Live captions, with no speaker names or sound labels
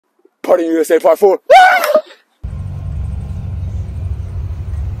Party USA Part 4.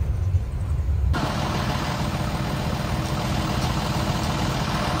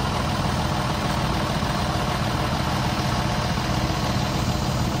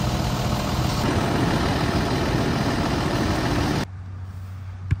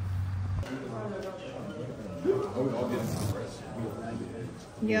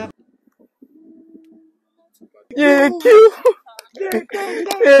 Yep. Thank you.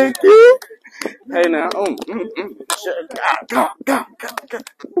 Thank you. Hey now. Shit. Go.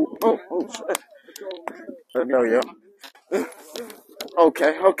 Oh, shit. Let's go, yo.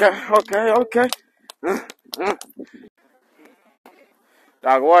 Okay.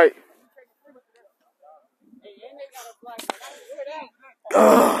 Dog White.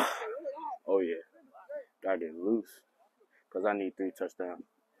 Oh yeah. Gotta get loose. Cause I need 3 touchdowns.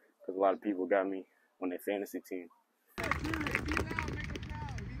 Cause a lot of people got me on their fantasy team.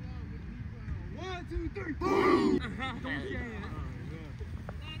 1, 2, 3, boom!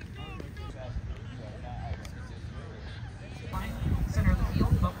 Center of the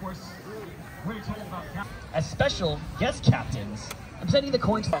field, but of course, we're told about as special guest captains. I'm presenting the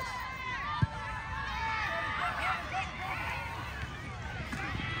coin toss.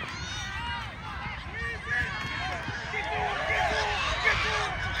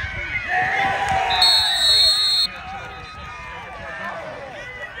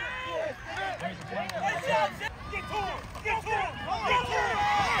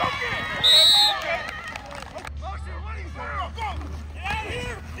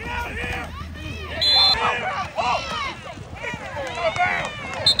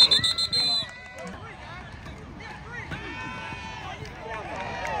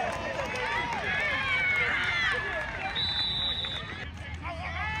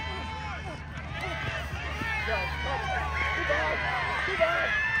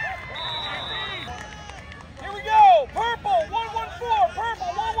 Here we go! Purple 114!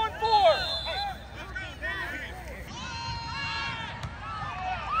 Purple 114!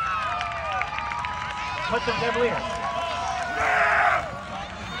 Put them Cavaliers.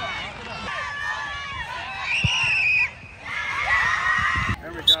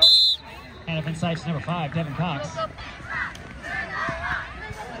 There we go. And up inside to number 5, Devin Cox.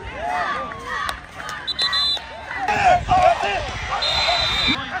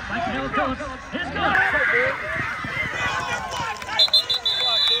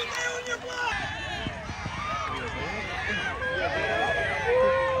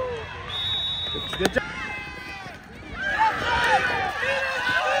 Good job.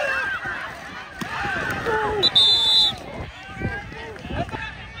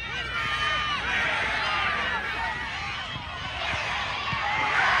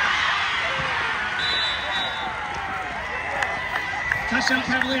 Touchdown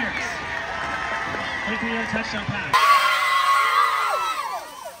Cavaliers. 3-3 touchdown pass.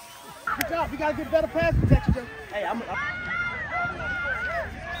 Good job. We gotta get better pass protection, Joe. Hey,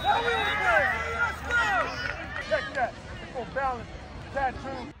 check that. Let's go balance. Tattoo.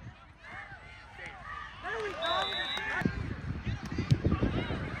 There we go.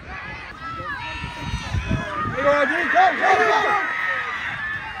 Go.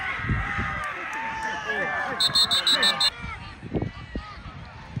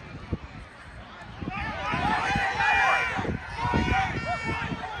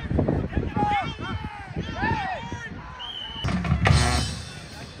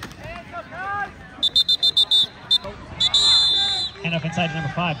 And up inside to number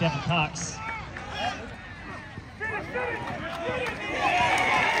 5, Devin Cox.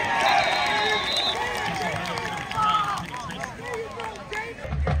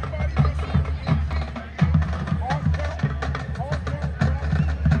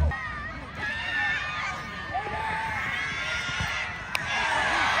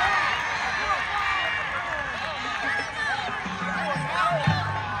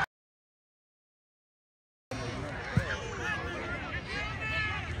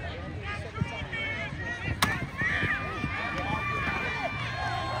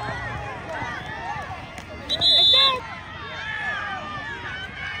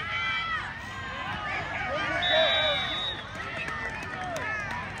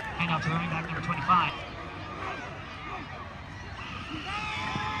 Hand off to running back number 25.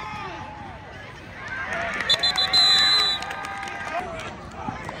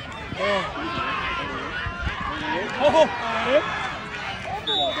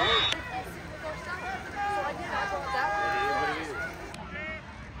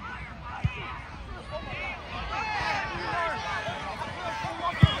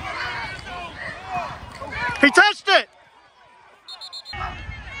 He touched it!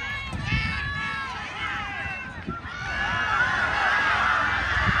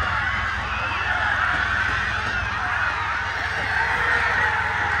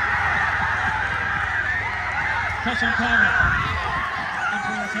 touchdown Cameron.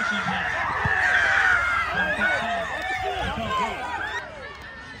 Into a touchdown pass.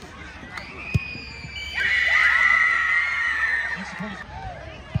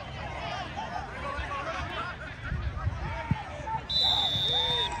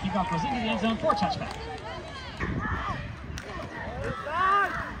 Kickoff goes into the end zone for a touchback.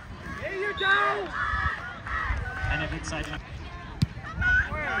 There you go! And a inside jump.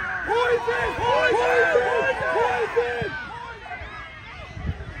 Poison! Poison! Poison!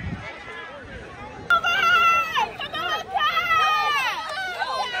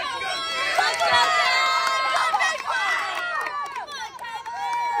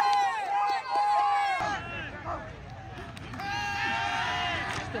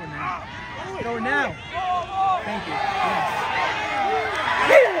 Go now. Thank you.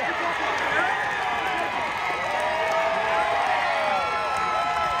 Yes.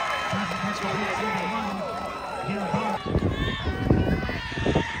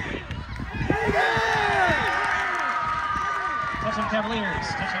 Touchdown Cavaliers.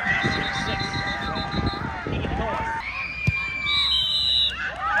 Touchdown pass. 6. Taking the north.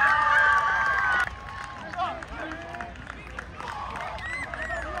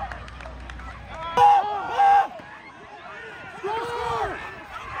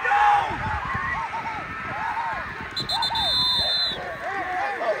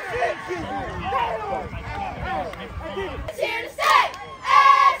 Here to stay,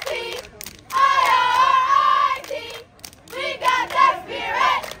 S-T-I-R-I-T. We got that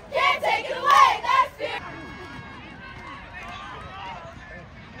spirit, can't take it away, that spirit.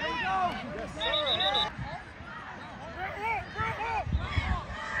 There you go! Yes, sir!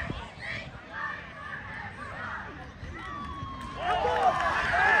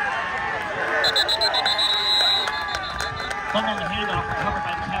 Fumble on the handoff recovered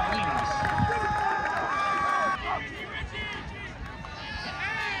by the Cavaliers.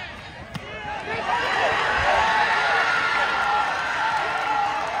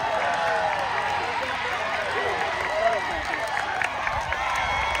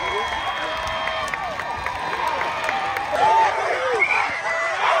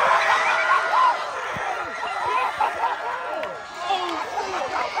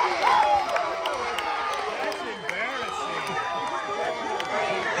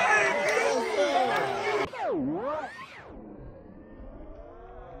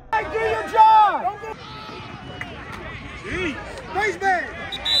 Do your job! Jeez! Race man!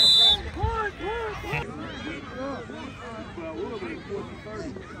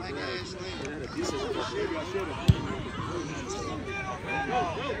 Get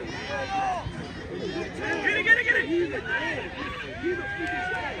it!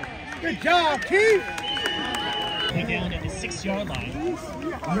 Good job, Keith! Take down at the 6-yard line.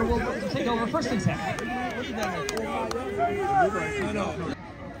 Here we'll look to take over first and 10.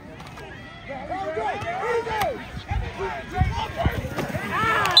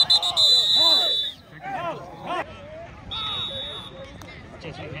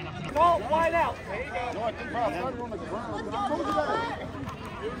 Ball wide out. There you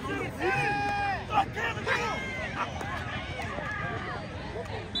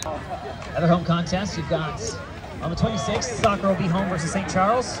Other home contests, you've got on the 26th, soccer will be home versus St.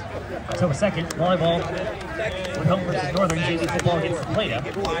 Charles. October 2nd, volleyball will home versus Northern. JV football against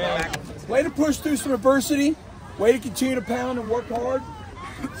Plata. Way to push through some adversity. Way to continue to pound and work hard.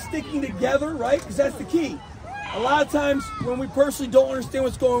 Sticking together, right? Because that's the key. A lot of times when we personally don't understand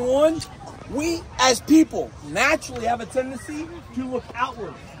what's going on, we as people naturally have a tendency to look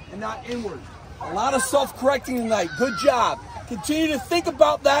outward and not inward. A lot of self-correcting tonight. Good job. Continue to think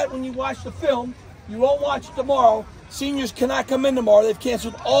about that when you watch the film. You won't watch it tomorrow. Seniors cannot come in tomorrow. They've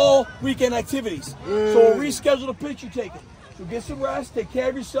canceled all weekend activities. So we'll reschedule the picture taking. So get some rest. Take care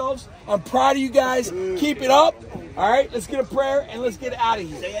of yourselves. I'm proud of you guys. Keep it up. All right, let's get a prayer and let's get out of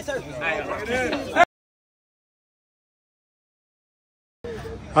here. Yes, sir.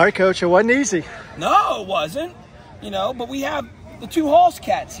 All right, Coach. It wasn't easy. No, it wasn't. You know, but we have the two Halls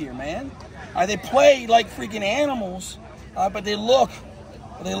cats here, man. They play like freaking animals, but they look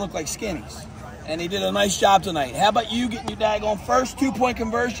like skinnies. And they did a nice job tonight. How about you getting your daggone first 2-point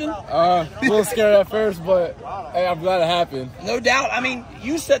conversion? A little scared at first, but hey, I'm glad it happened. No doubt. I mean,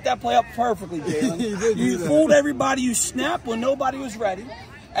 you set that play up perfectly, Jalen. You fooled everybody. You snapped when nobody was ready.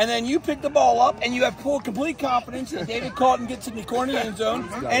 And then you pick the ball up, and you have full complete confidence that David Cotton gets in the corner of the end zone,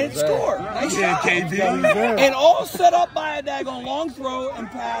 and it scored. Nice job. And all set up by a daggone long throw and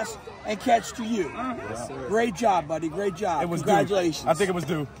pass and catch to you. Great job, buddy. Great job. Congratulations. I think it was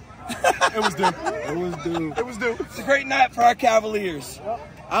due. It was due. It's a great night for our Cavaliers.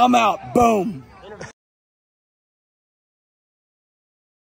 I'm out. Boom.